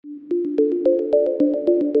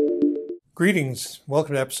Greetings.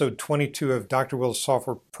 Welcome to episode 22 of Dr. Will's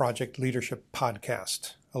Software Project Leadership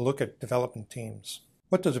Podcast, a look at development teams.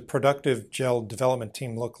 What does a productive gel development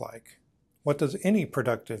team look like? What does any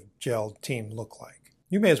productive gel team look like?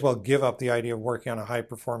 You may as well give up the idea of working on a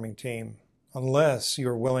high-performing team, unless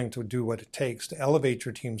you're willing to do what it takes to elevate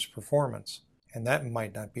your team's performance, and that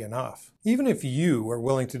might not be enough. Even if you are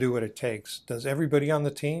willing to do what it takes, does everybody on the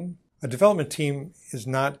team? A development team is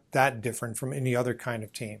not that different from any other kind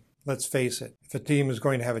of team. Let's face it, if a team is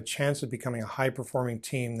going to have a chance of becoming a high-performing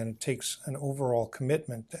team, then it takes an overall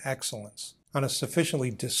commitment to excellence. On a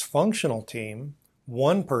sufficiently dysfunctional team,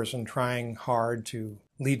 one person trying hard to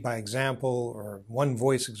lead by example or one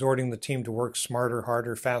voice exhorting the team to work smarter,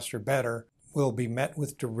 harder, faster, better will be met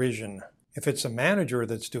with derision. If it's a manager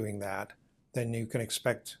that's doing that, then you can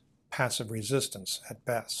expect passive resistance at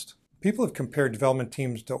best. People have compared development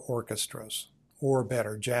teams to orchestras, or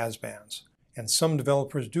better, jazz bands. And some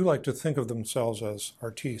developers do like to think of themselves as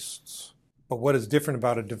artistes. But what is different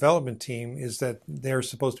about a development team is that they're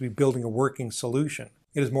supposed to be building a working solution.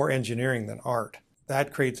 It is more engineering than art.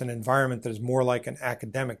 That creates an environment that is more like an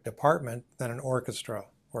academic department than an orchestra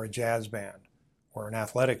or a jazz band or an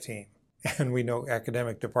athletic team. And we know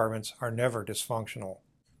academic departments are never dysfunctional.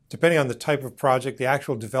 Depending on the type of project, the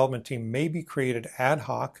actual development team may be created ad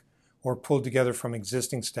hoc or pulled together from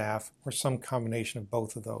existing staff or some combination of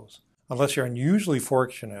both of those. Unless you're unusually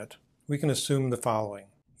fortunate, we can assume the following.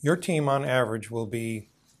 Your team on average will be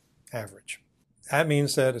average. That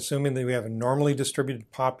means that assuming that we have a normally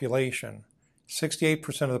distributed population,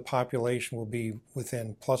 68% of the population will be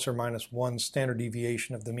within plus or minus one standard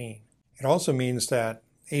deviation of the mean. It also means that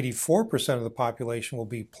 84% of the population will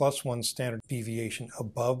be plus one standard deviation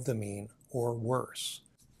above the mean or worse.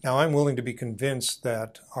 Now, I'm willing to be convinced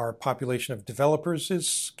that our population of developers is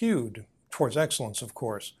skewed towards excellence, of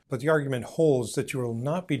course, but the argument holds that you will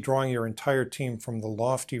not be drawing your entire team from the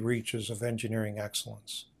lofty reaches of engineering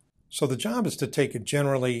excellence. So the job is to take a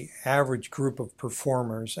generally average group of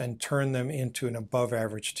performers and turn them into an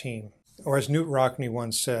above-average team. Or as Knute Rockne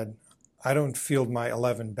once said, I don't field my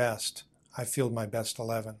 11 best, I field my best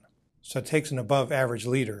 11. So it takes an above-average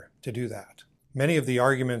leader to do that. Many of the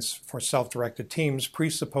arguments for self-directed teams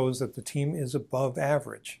presuppose that the team is above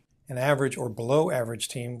average. An average or below average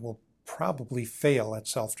team will probably fail at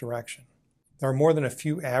self-direction. There are more than a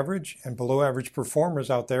few average and below average performers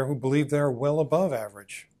out there who believe they are well above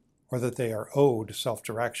average, or that they are owed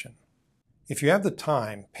self-direction. If you have the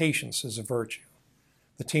time, patience is a virtue.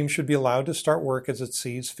 The team should be allowed to start work as it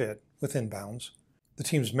sees fit, within bounds. The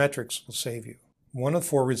team's metrics will save you. One of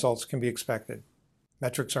four results can be expected.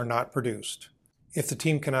 Metrics are not produced. If the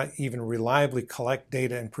team cannot even reliably collect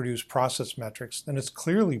data and produce process metrics, then it's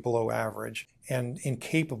clearly below average and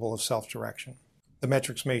incapable of self-direction. The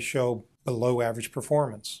metrics may show below average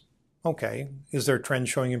performance. Okay, is there a trend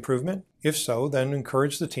showing improvement? If so, then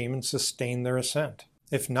encourage the team and sustain their ascent.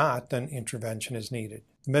 If not, then intervention is needed.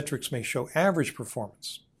 The metrics may show average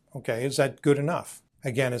performance. Okay, is that good enough?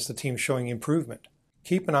 Again, is the team showing improvement?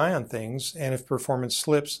 Keep an eye on things, and if performance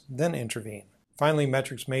slips, then intervene. Finally,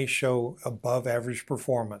 metrics may show above average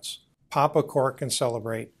performance. Pop a cork and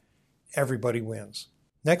celebrate. Everybody wins.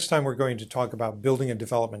 Next time we're going to talk about building a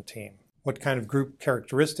development team. What kind of group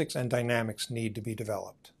characteristics and dynamics need to be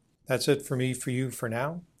developed. That's it for me, for you, for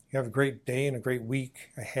now. You have a great day and a great week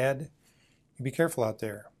ahead. Be careful out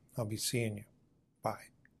there. I'll be seeing you.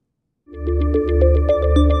 Bye.